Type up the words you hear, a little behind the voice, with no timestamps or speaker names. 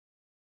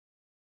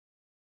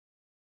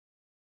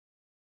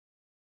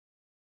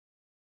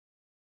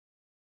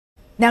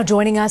Now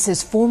joining us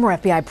is former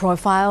FBI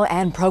profile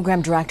and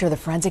program director of the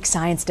Forensic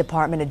Science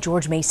Department at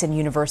George Mason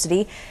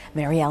University,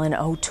 Mary Ellen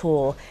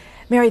O'Toole.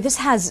 Mary, this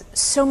has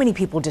so many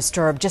people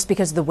disturbed just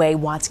because of the way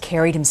Watts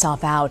carried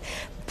himself out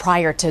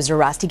prior to his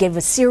arrest. He gave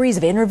a series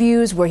of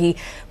interviews where he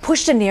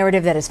pushed a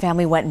narrative that his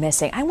family went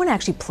missing. I want to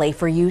actually play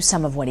for you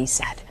some of what he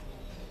said.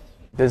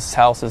 This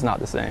house is not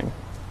the same.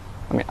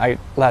 I mean,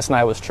 last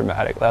night was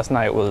traumatic. Last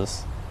night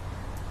was,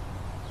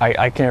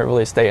 I can't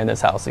really stay in this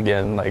house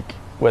again, like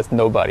with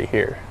nobody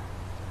here.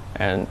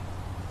 And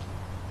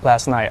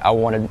last night I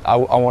wanted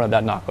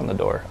that knock on the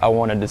door. I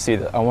wanted to see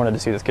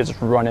this kid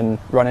just run in,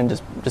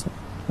 just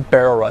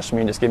barrel rush me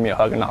and just give me a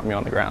hug and knock me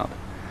on the ground.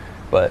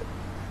 But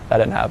that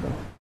didn't happen.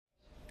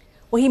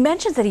 Well, he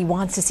mentions that he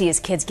wants to see his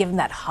kids, give him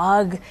that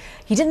hug.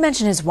 He didn't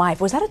mention his wife.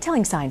 Was that a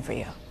telling sign for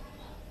you?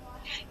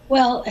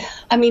 Well,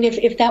 I mean,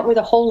 if that were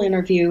the whole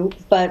interview,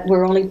 but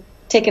we're only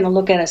taking a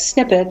look at a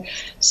snippet,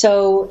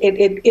 so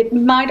it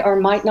might or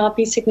might not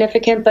be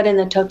significant, but in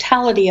the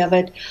totality of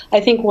it, I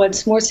think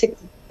what's more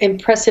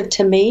impressive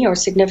to me or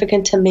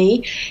significant to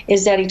me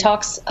is that he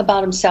talks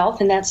about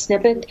himself in that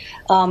snippet.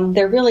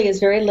 There really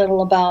is very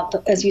little about,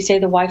 as you say,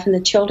 the wife and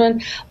the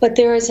children, but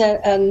there is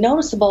a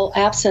noticeable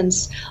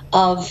absence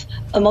of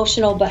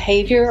emotional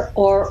behavior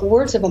or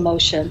words of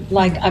emotion,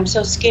 like I'm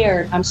so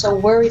scared, I'm so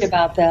worried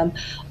about them.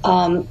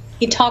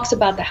 He talks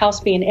about the house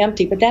being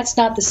empty, but that's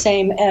not the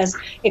same as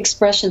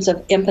expressions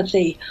of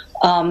empathy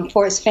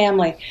for his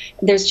family.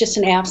 There's just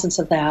an absence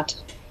of that.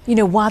 You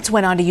know, Watts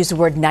went on to use the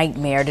word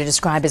nightmare to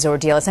describe his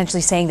ordeal,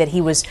 essentially saying that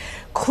he was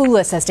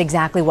clueless as to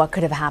exactly what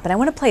could have happened. I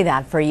want to play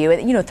that for you.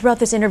 You know, throughout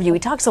this interview, he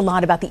talks a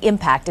lot about the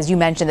impact, as you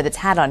mentioned, that it's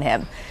had on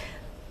him.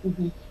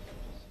 Mm-hmm.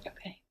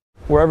 Okay.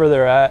 Wherever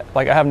they're at,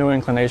 like, I have no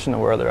inclination to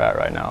where they're at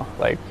right now.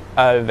 Like,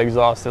 I've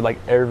exhausted, like,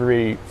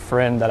 every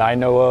friend that I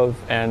know of,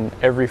 and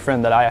every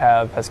friend that I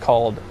have has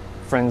called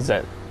friends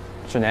that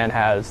Shanann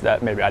has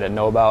that maybe I didn't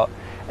know about.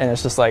 And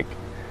it's just like,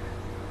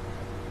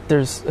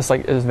 it's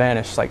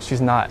vanished. Like,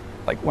 she's not.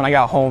 Like, when I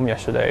got home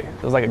yesterday,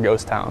 it was like a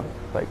ghost town.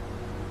 Like,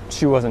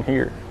 she wasn't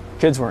here.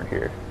 Kids weren't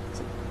here.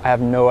 I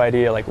have no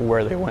idea, like,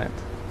 where they went.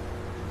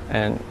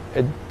 And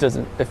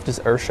it's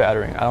just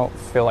earth-shattering. I don't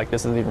feel like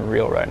this is even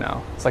real right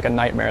now. It's like a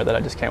nightmare that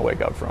I just can't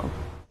wake up from.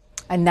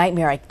 A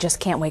nightmare I just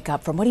can't wake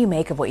up from. What do you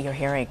make of what you're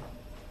hearing?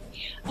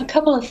 A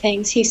couple of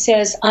things. He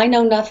says, I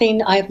know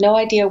nothing. I have no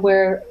idea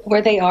where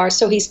they are.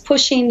 So he's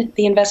pushing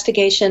the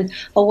investigation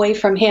away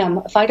from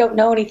him. If I don't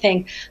know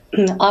anything,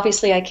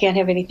 obviously I can't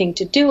have anything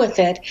to do with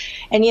it.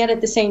 And yet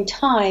at the same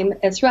time,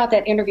 throughout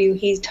that interview,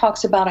 he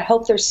talks about, I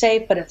hope they're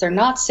safe, but if they're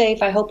not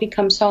safe, I hope he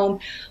comes home.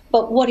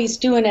 But what he's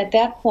doing at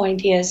that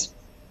point is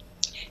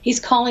he's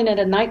calling it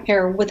a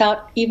nightmare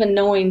without even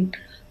knowing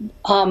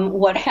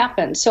what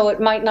happened. So it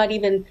might not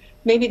even,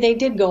 maybe they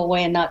did go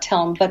away and not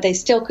tell him, but they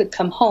still could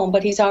come home.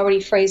 But he's already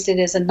phrased it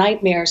as a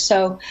nightmare.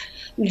 So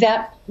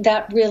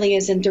that really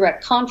is in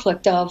direct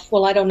conflict of,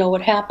 well, I don't know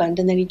what happened.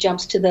 And then he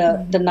jumps to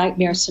the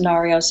nightmare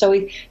scenario. So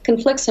he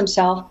conflicts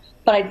himself.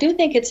 But I do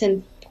think it's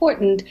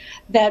important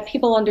that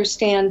people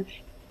understand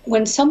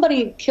when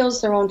somebody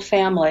kills their own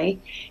family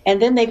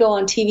and then they go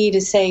on TV to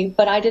say,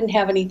 but I didn't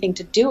have anything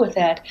to do with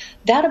that,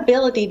 that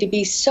ability to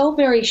be so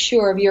very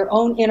sure of your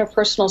own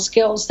interpersonal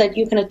skills that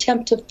you can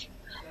attempt to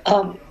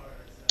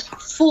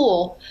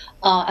fool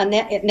a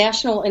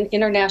national and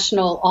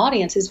international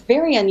audience is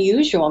very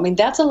unusual. I mean,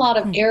 that's a lot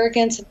of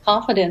arrogance and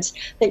confidence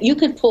that you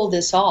could pull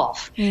this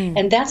off,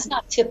 and that's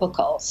not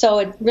typical. So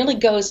it really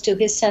goes to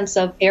his sense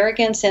of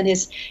arrogance and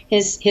his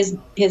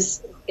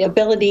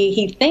ability,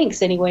 he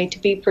thinks anyway, to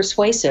be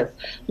persuasive.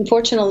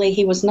 Unfortunately,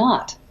 he was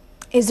not.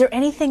 Is there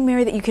anything,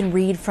 Mary, that you can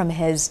read from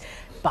his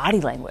body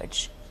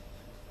language?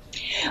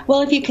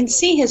 Well, if you can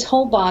see his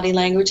whole body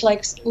language,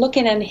 like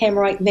looking at him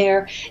right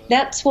there,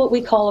 that's what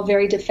we call a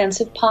very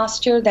defensive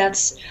posture.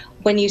 That's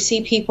when you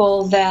see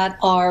people that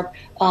are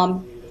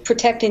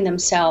protecting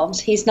themselves.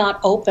 He's not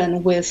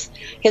open with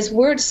his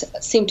words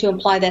seem to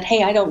imply that,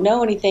 hey, I don't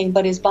know anything,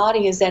 but his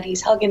body is that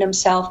he's hugging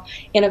himself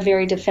in a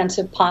very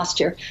defensive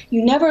posture.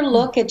 You never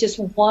look at just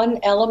one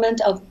element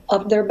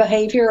of their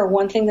behavior or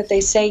one thing that they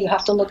say. You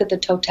have to look at the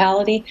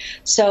totality.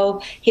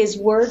 So his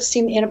words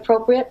seem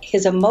inappropriate.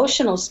 His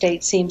emotional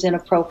state seems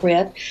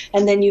inappropriate.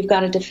 And then you've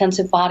got a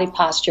defensive body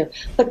posture.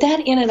 But that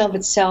in and of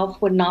itself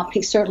would not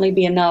certainly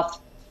be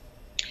enough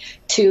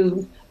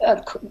to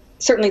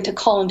certainly to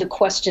call into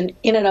question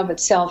in and of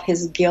itself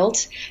his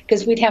guilt,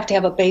 because we'd have to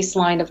have a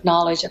baseline of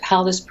knowledge of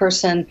how this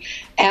person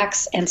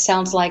acts and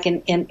sounds like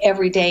in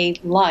everyday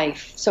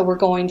life. So we're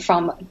going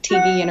from a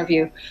TV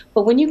interview.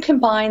 But when you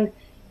combine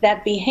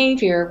that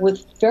behavior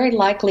with very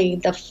likely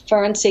the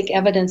forensic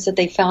evidence that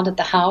they found at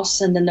the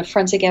house and then the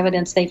forensic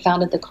evidence they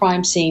found at the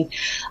crime scene,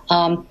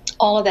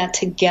 all of that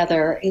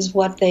together is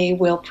what they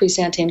will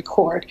present in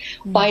court.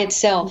 By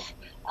itself,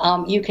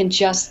 you can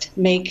just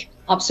make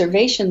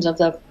observations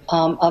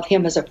of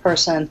him as a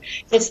person.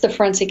 It's the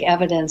forensic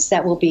evidence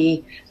that will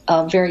be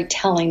very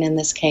telling in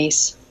this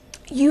case.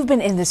 You've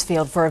been in this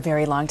field for a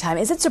very long time.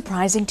 Is it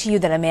surprising to you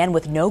that a man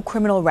with no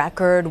criminal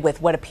record,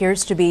 with what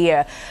appears to be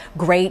a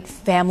great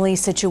family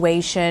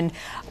situation,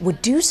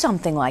 would do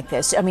something like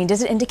this? I mean,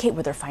 does it indicate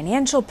were there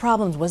financial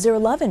problems? Was there a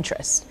love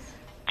interest?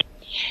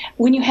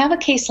 When you have a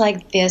case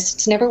like this,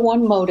 it's never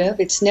one motive.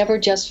 It's never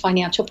just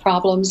financial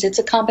problems. It's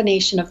a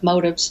combination of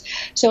motives.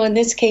 So in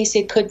this case,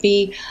 it could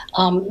be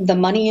the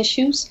money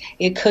issues.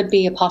 It could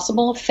be a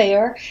possible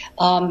affair.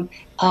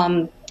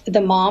 The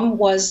mom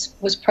was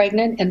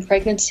pregnant, and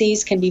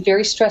pregnancies can be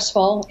very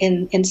stressful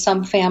in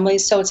some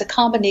families. So it's a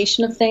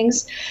combination of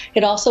things.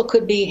 It also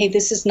could be, hey,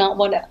 this is not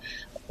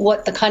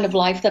what the kind of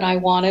life that I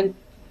wanted.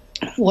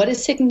 What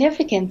is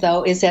significant,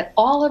 though, is that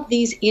all of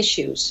these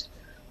issues,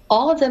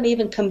 all of them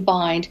even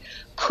combined,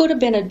 could have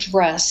been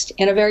addressed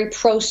in a very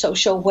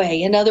pro-social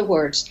way. In other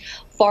words,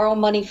 borrow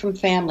money from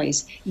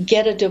families,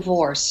 get a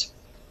divorce.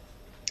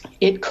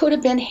 It could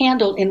have been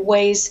handled in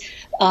ways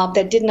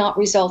that did not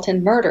result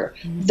in murder.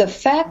 Mm-hmm. The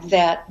fact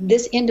that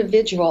this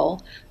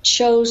individual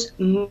chose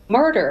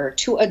murder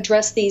to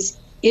address these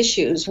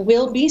issues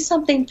will be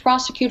something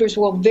prosecutors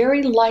will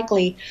very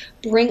likely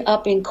bring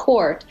up in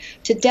court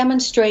to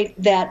demonstrate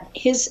that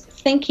his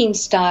thinking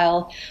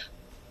style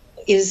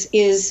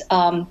is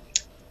a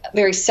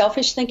very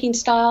selfish thinking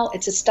style.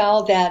 It's a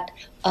style that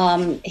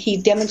he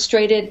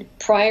demonstrated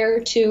prior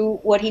to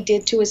what he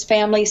did to his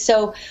family.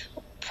 So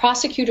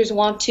prosecutors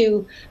want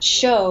to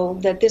show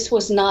that this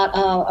was not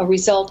a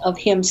result of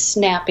him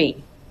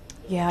snapping.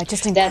 Yeah,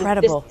 just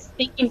incredible. That this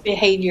thinking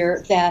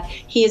behavior that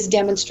he has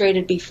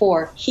demonstrated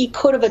before. He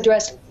could have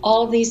addressed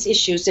all of these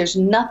issues. There's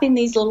nothing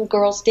these little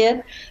girls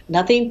did,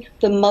 nothing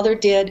the mother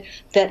did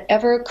that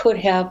ever could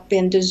have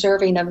been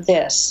deserving of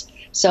this.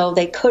 So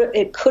it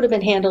could have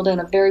been handled in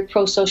a very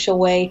pro-social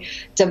way.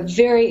 It's a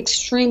very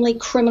extremely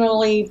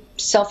criminally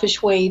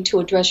selfish way to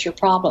address your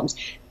problems.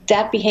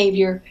 That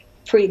behavior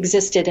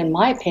pre-existed, in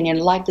my opinion,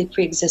 likely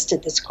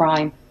pre-existed this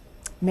crime.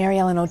 Mary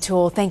Ellen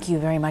O'Toole, thank you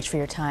very much for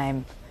your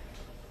time.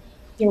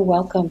 You're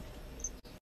welcome.